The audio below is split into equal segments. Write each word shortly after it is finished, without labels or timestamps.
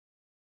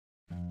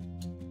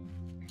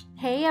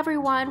Hey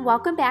everyone,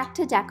 welcome back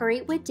to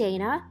Decorate with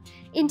Dana.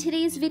 In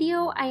today's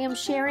video, I am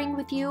sharing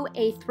with you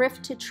a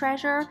thrift to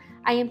treasure.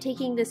 I am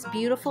taking this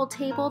beautiful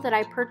table that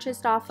I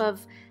purchased off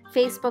of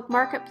Facebook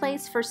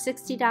Marketplace for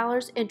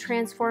 $60 and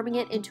transforming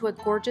it into a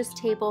gorgeous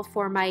table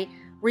for my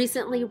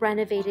recently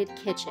renovated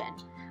kitchen.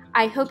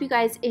 I hope you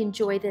guys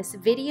enjoy this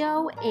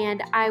video,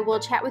 and I will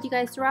chat with you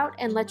guys throughout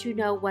and let you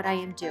know what I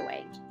am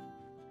doing.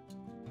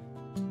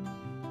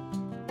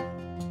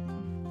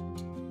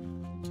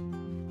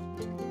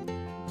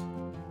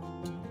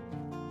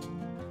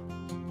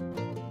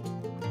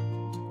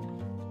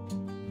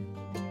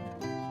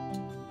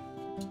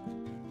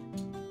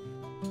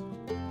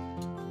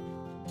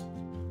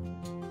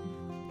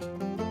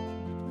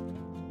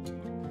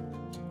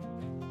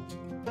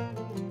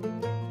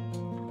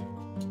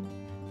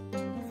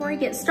 Before I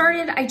get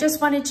started, I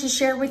just wanted to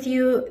share with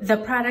you the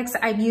products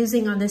I'm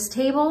using on this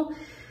table.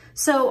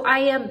 So I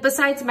am,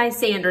 besides my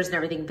sanders and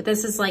everything, but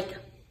this is like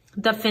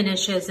the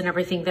finishes and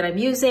everything that I'm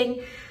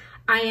using.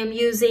 I am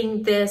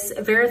using this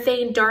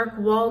Varathane Dark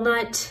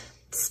Walnut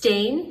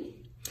Stain,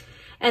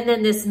 and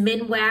then this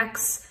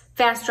Minwax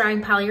Fast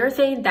Drying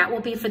Polyurethane, that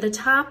will be for the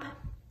top.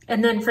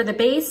 And then for the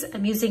base,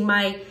 I'm using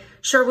my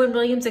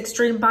Sherwin-Williams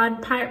Extreme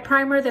Bond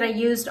Primer that I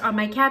used on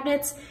my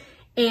cabinets,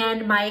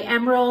 and my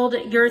Emerald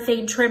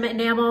Urethane Trim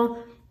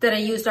Enamel that I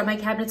used on my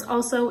cabinets,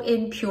 also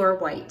in pure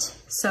white.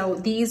 So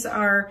these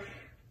are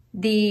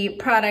the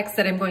products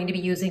that I'm going to be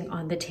using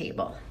on the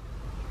table.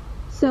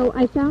 So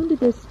I found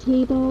this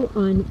table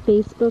on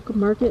Facebook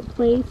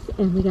Marketplace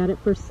and we got it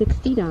for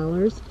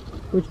 $60,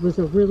 which was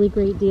a really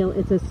great deal.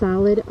 It's a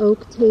solid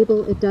oak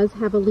table. It does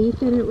have a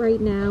leaf in it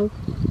right now.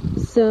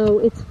 So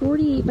it's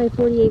 48 by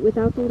 48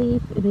 without the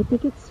leaf, and I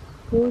think it's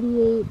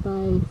 48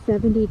 by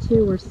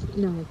 72, or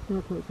no,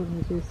 not quite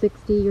 72,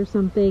 60 or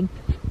something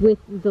with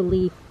the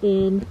leaf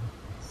in.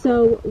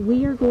 So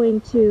we are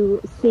going to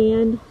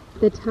sand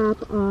the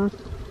top off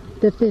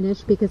the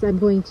finish because I'm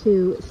going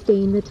to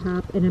stain the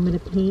top and I'm going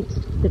to paint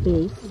the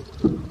base.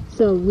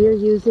 So we're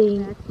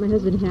using, my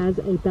husband has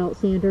a belt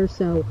sander,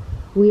 so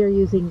we are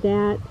using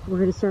that. We're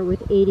going to start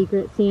with 80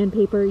 grit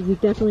sandpaper. You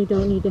definitely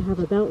don't need to have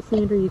a belt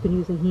sander. You can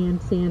use a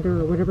hand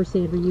sander or whatever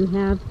sander you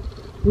have.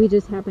 We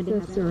just happen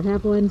to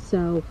have one,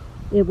 so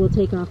it will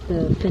take off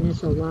the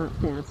finish a lot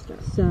faster.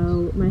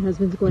 So my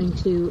husband's going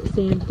to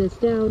sand this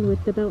down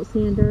with the belt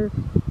sander,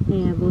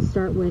 and we'll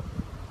start with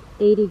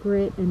 80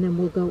 grit, and then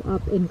we'll go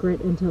up in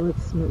grit until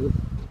it's smooth.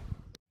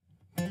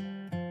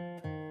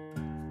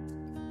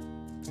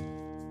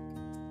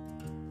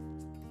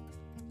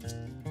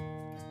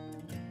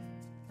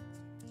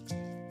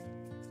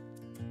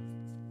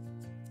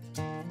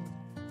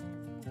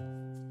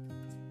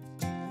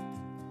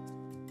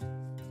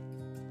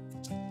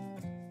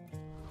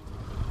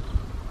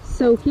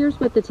 So here's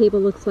what the table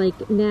looks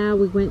like now.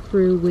 We went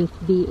through with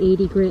the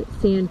 80 grit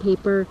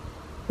sandpaper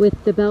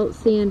with the belt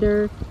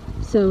sander.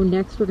 So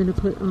next we're going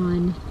to put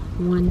on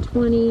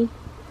 120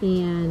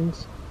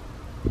 and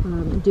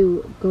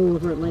go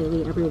over it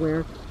lightly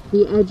everywhere.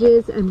 The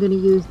edges, I'm going to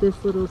use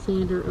this little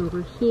sander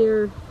over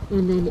here,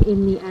 and then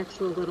in the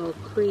actual little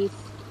crease,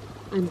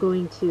 I'm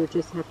going to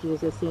just have to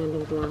use a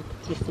sanding block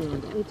to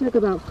sand it. It took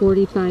about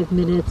 45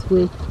 minutes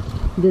with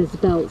this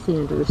belt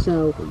sander,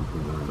 so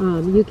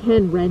you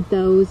can rent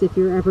those if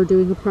you're ever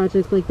doing a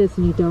project like this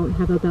and you don't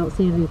have a belt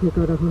sander. You could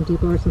go to Home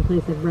Depot or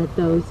someplace and rent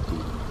those,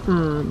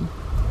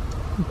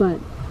 but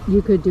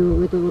you could do it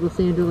with a little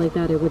sander like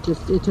that.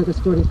 It took us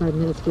 45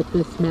 minutes with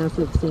this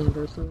massive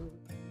sander. So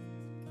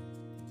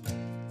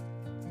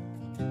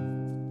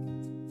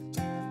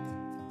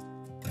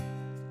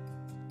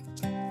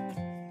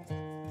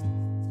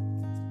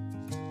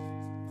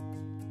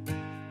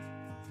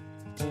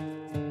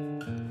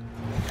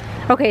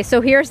okay,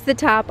 so here's the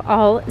top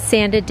all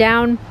sanded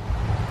down.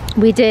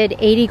 We did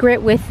 80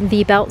 grit with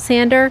the belt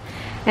sander,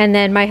 and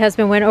then my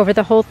husband went over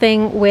the whole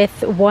thing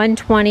with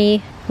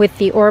 120 with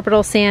the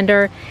orbital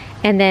sander,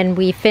 and then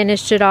we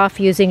finished it off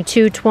using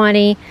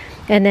 220,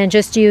 and then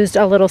just used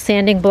a little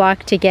sanding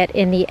block to get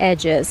in the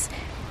edges.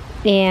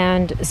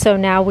 And so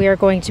now we are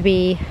going to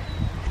be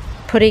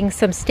putting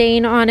some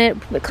stain on it,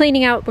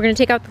 cleaning out. We're going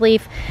to take out the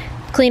leaf,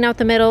 clean out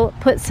the middle,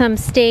 put some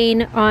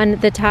stain on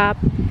the top,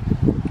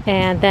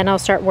 and then I'll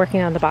start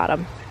working on the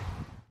bottom.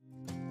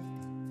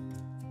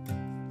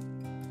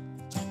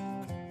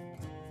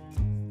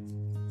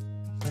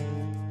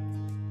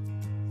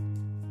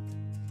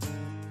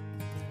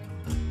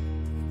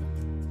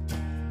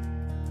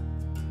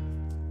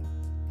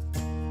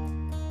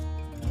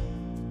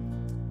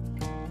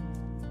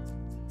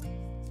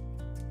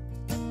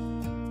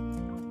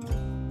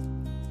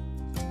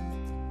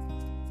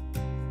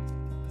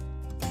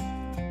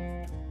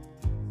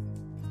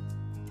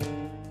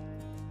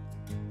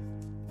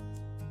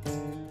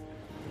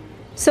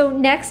 So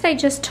next I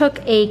just took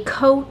a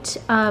coat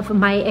of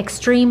my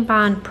Extreme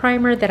Bond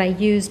primer that I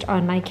used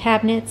on my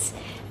cabinets.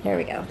 There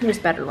we go, there's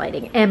better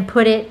lighting. And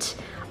put it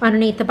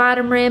underneath the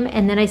bottom rim,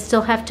 and then I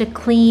still have to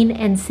clean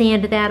and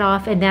sand that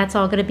off, and that's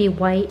all gonna be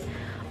white.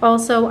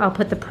 Also, I'll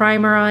put the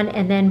primer on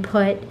and then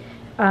put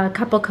a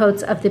couple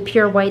coats of the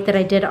pure white that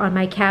I did on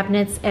my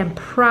cabinets and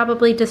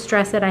probably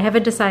distress it. I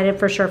haven't decided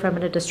for sure if I'm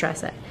going to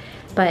distress it,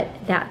 but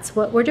that's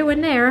what we're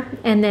doing there.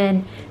 And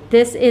then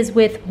this is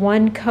with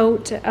 1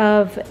 coat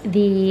of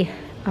the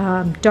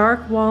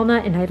dark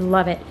walnut, and I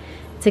love it.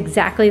 It's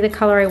exactly the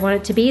color I want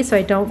it to be, so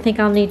I don't think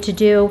I'll need to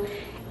do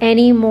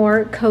any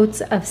more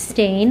coats of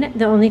stain.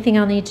 The only thing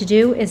I'll need to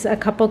do is a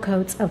couple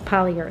coats of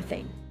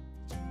polyurethane.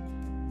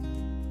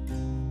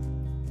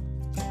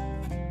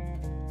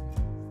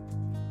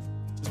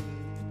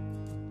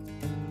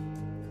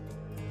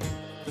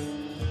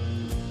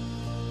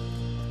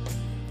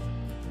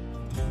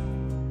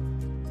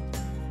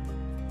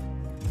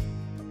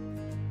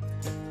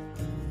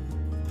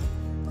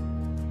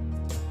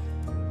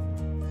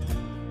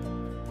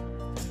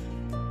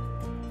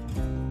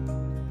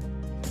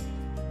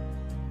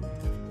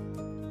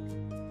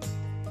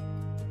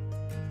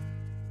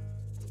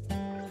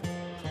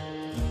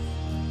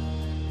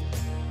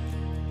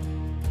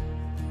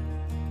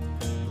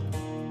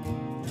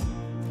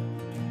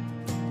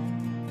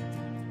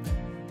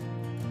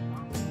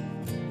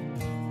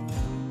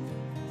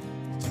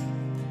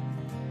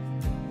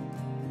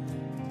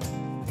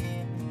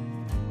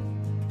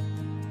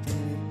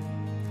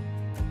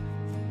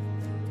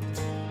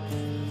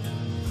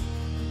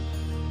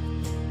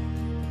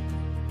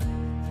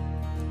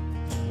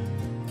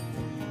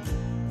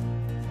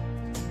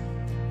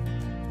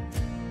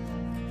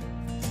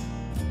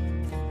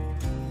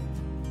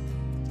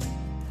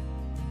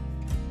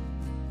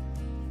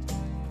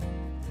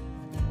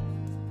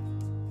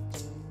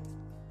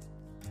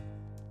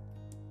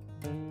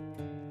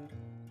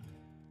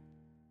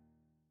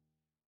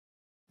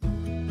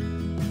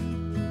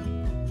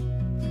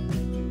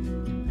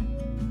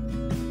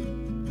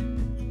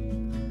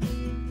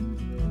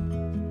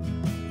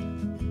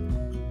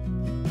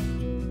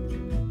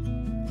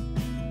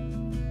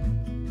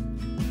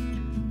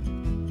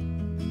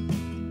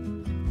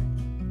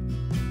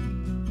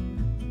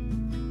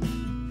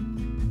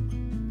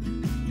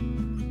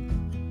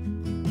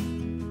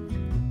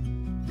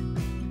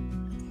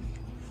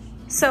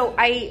 So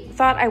I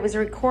thought I was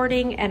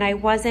recording and I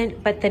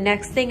wasn't, but the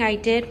next thing I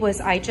did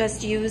was I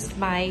just used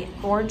my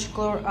Orange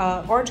Glow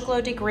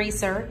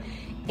degreaser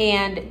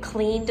and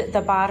cleaned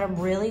the bottom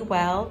really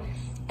well.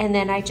 And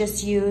then I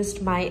just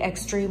used my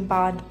Extreme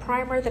Bond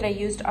primer that I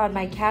used on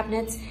my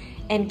cabinets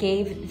and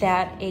gave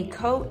that a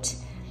coat.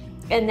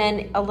 And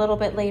then a little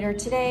bit later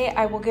today,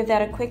 I will give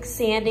that a quick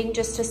sanding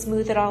just to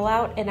smooth it all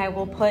out. And I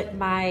will put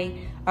my,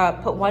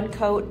 put 1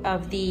 coat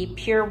of the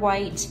Pure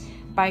White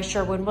by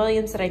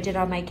Sherwin-Williams that I did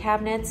on my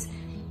cabinets,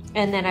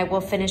 and then I will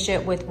finish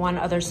it with 1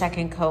 other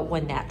second coat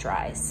when that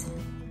dries.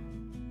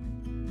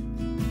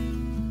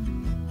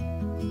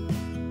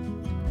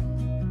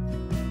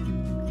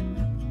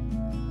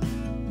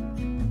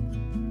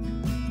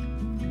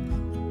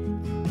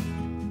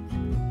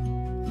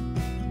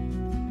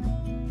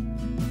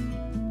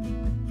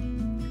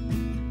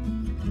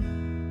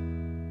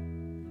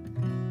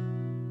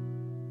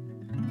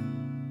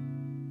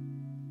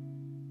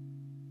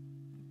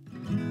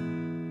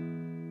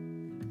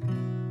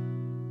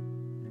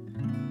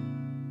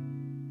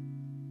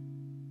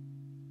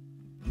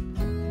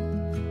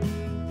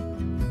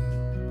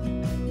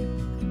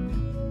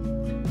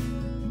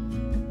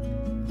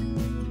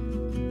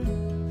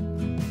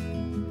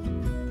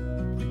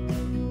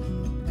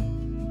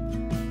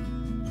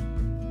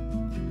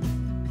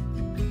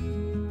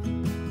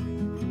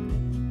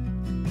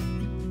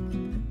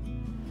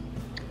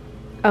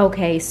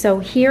 Okay, so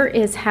here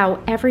is how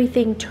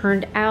everything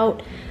turned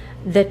out.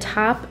 The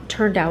top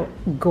turned out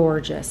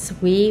gorgeous.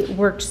 We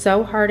worked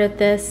so hard at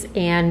this,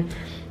 and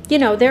you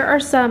know, there are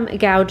some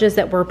gouges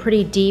that were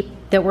pretty deep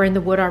that were in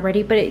the wood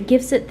already, but it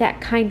gives it that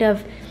kind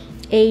of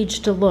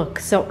aged look.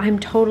 So I'm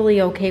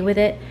totally okay with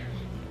it.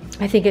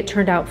 I think it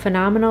turned out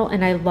phenomenal,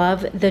 and I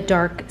love the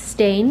dark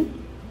stain.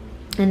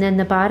 And then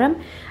the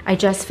bottom, I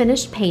just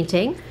finished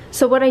painting.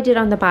 So what I did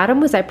on the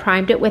bottom was I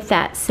primed it with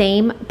that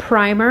same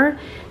primer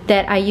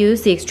that I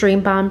used, the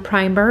Extreme Bond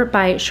primer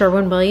by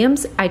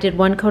Sherwin-Williams. I did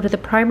 1 coat of the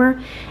primer,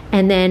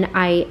 and then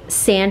I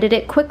sanded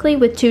it quickly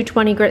with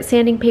 220 grit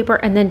sanding paper,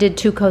 and then did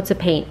 2 coats of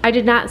paint. I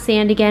did not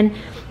sand again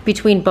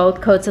between both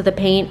coats of the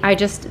paint.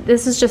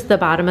 This is just the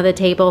bottom of the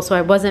table, so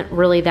I wasn't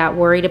really that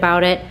worried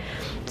about it.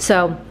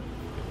 So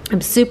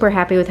I'm super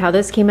happy with how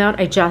this came out.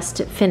 I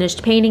just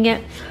finished painting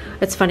it.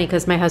 It's funny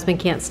because my husband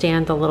can't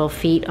stand the little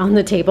feet on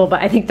the table,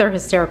 but I think they're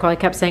hysterical. I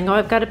kept saying, oh,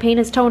 I've got to paint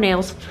his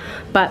toenails.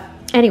 But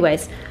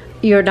anyways,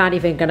 you're not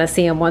even gonna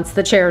see them once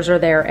the chairs are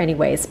there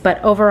anyways.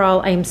 But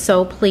overall, I'm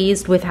so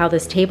pleased with how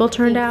this table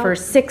turned out. For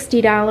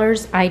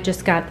 $60, I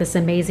just got this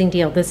amazing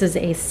deal. This is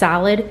a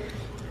solid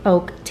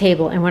oak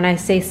table. And when I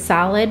say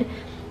solid,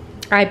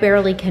 I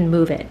barely can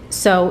move it.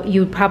 So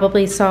you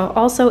probably saw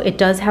also, it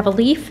does have a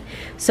leaf.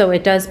 So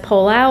it does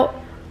pull out.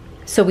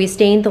 So we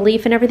stained the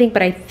leaf and everything,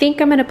 but I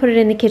think I'm gonna put it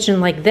in the kitchen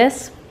like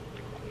this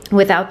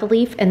without the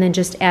leaf, and then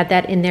just add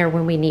that in there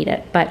when we need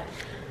it. But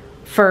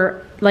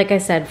for, like I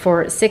said,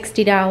 for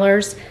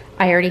 $60,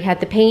 I already had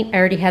the paint, I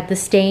already had the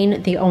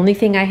stain. The only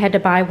thing I had to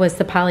buy was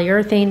the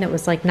polyurethane that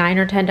was like $9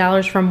 or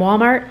 $10 from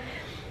Walmart.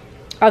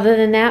 Other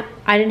than that,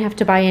 I didn't have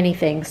to buy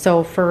anything.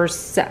 So for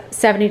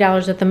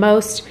 $70 at the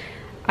most,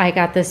 I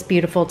got this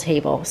beautiful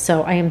table.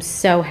 So I am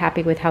so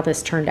happy with how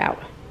this turned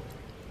out.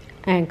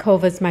 And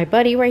Kova's my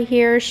buddy right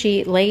here.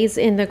 She lays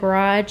in the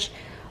garage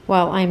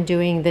while I'm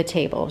doing the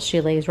table. She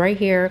lays right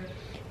here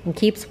and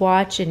keeps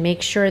watch and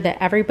makes sure that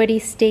everybody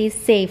stays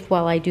safe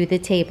while I do the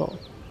table.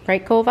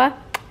 Right, Kova?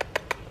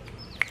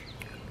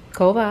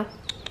 Kova,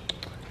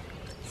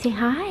 say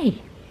hi.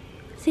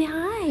 Say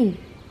hi.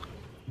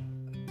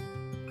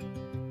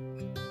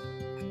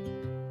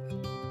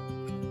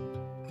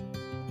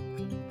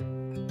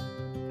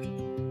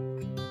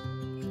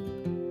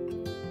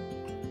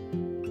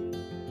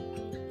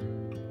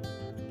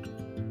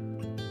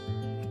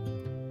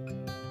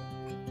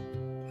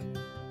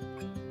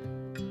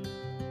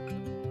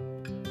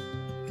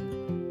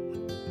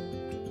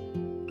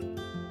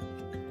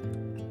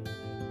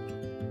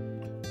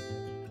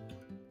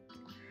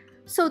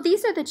 So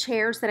these are the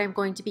chairs that I'm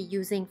going to be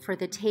using for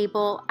the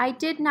table. I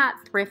did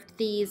not thrift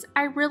these.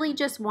 I really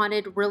just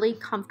wanted really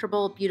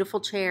comfortable, beautiful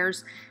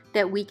chairs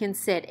that we can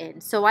sit in.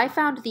 So I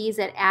found these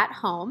at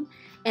Home,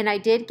 and I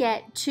did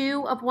get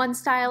 2 of one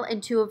style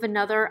and 2 of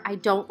another. I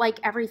don't like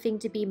everything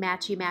to be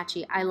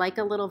matchy-matchy. I like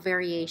a little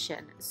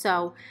variation.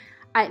 So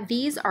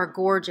these are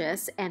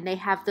gorgeous, and they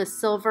have the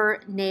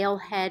silver nail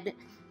head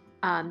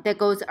that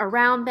goes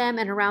around them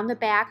and around the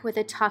back with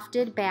a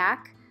tufted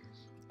back.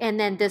 And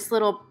then this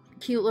little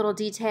cute little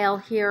detail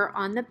here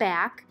on the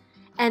back.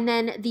 And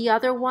then the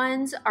other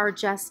ones are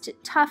just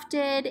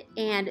tufted,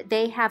 and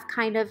they have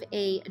kind of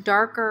a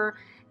darker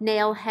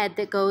nail head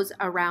that goes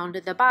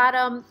around the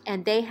bottom,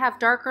 and they have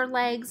darker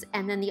legs,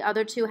 and then the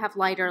other 2 have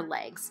lighter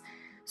legs.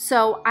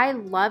 So I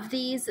love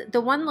these. The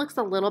one looks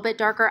a little bit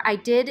darker. I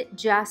did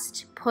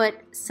just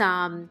put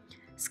some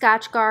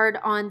Scotch Guard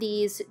on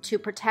these to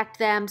protect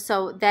them,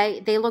 so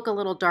they look a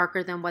little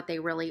darker than what they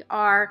really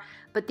are,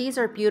 but these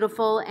are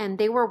beautiful and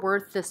they were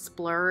worth the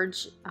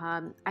splurge.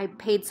 I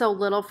paid so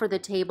little for the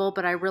table,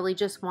 but I really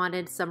just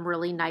wanted some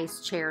really nice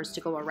chairs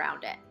to go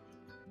around it.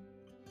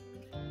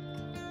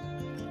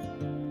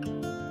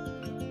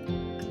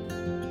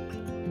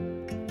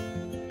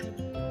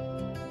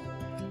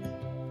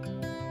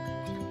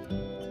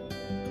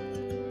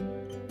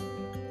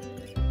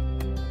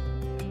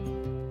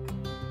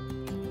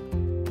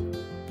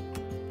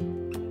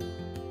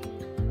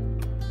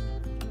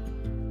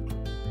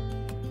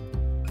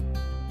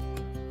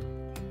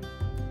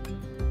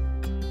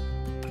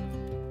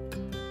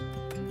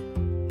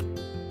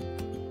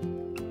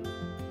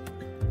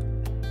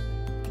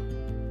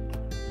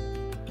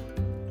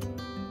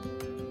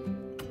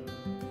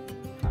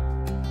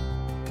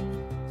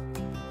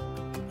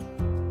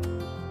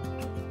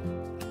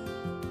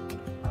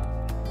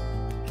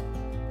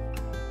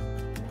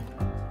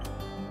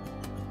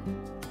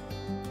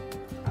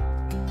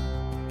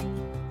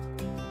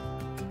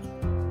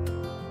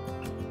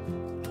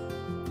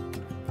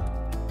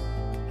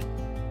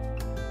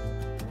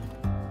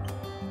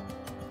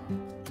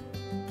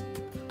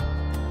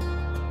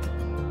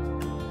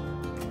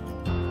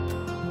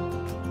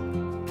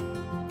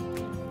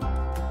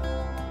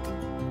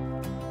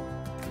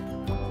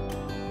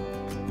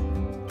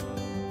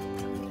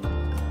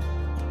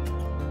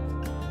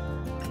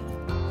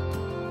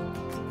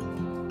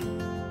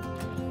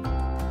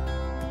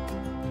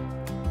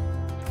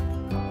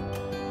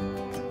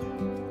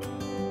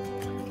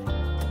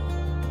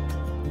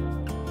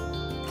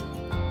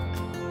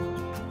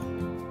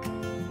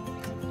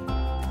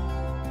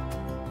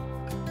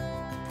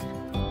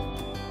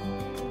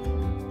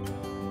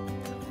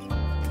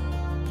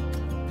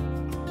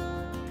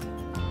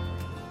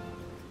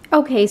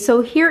 Okay,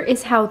 so here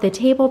is how the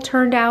table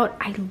turned out.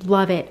 I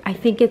love it. I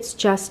think it's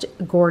just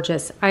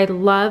gorgeous. I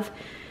love,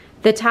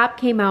 the top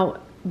came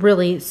out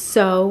really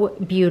so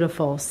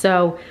beautiful.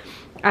 So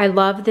I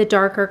love the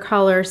darker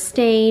color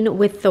stain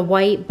with the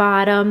white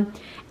bottom.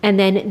 And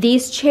then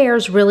these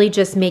chairs really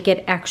just make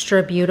it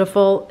extra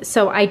beautiful.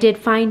 So I did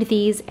find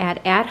these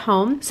at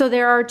Home. So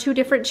there are 2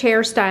 different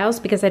chair styles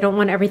because I don't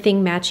want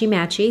everything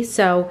matchy-matchy.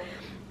 So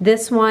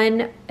this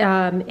one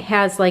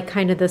has like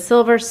kind of the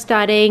silver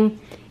studding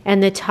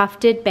and the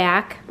tufted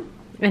back,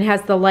 and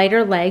has the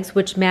lighter legs,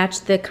 which match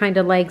the kind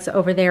of legs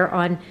over there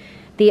on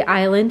the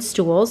island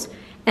stools.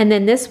 And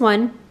then this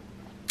one,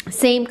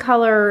 same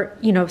color,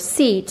 you know,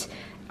 seat,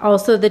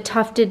 also the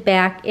tufted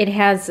back. It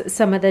has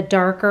some of the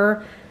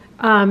darker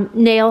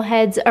nail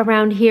heads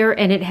around here,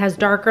 and it has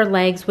darker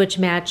legs, which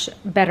match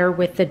better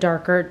with the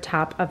darker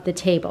top of the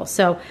table.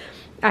 So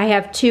I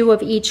have 2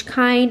 of each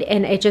kind,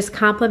 and it just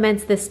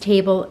complements this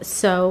table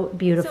so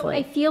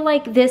beautifully. So I feel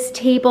like this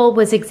table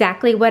was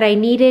exactly what I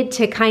needed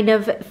to kind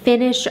of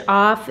finish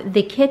off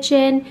the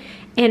kitchen,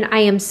 and I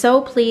am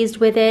so pleased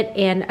with it.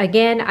 And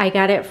again, I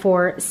got it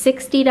for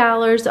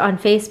 $60 on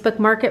Facebook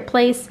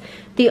Marketplace.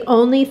 The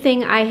only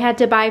thing I had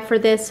to buy for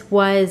this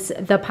was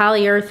the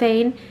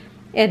polyurethane,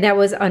 and that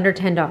was under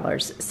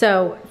 $10.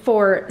 So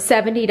for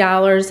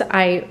 $70,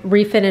 I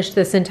refinished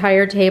this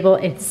entire table.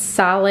 It's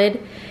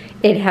solid.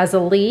 It has a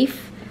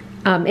leaf.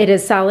 It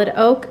is solid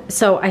oak,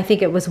 so I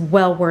think it was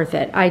well worth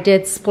it. I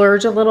did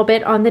splurge a little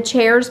bit on the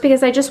chairs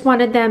because I just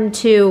wanted them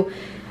to,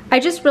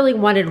 I just really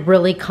wanted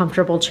really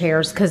comfortable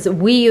chairs because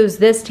we use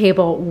this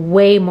table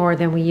way more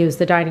than we use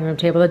the dining room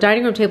table. The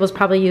dining room table is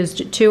probably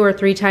used 2 or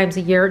 3 times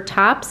a year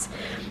tops.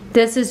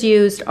 This is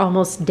used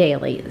almost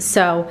daily.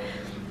 So,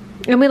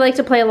 and we like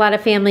to play a lot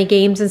of family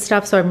games and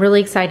stuff, so I'm really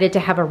excited to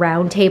have a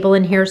round table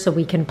in here so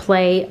we can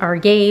play our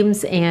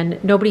games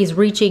and nobody's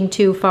reaching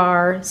too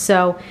far.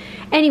 So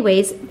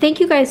anyways, thank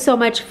you guys so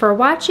much for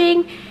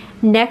watching.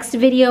 Next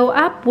video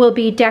up will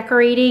be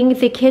decorating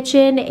the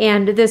kitchen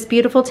and this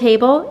beautiful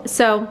table.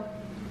 So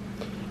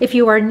if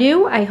you are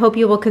new, I hope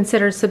you will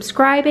consider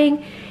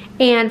subscribing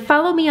and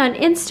follow me on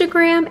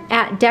Instagram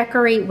at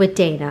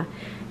decoratewithdana.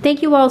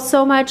 Thank you all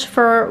so much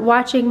for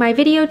watching my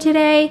video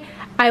today.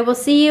 I will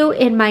see you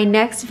in my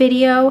next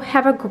video.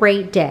 Have a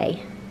great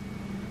day.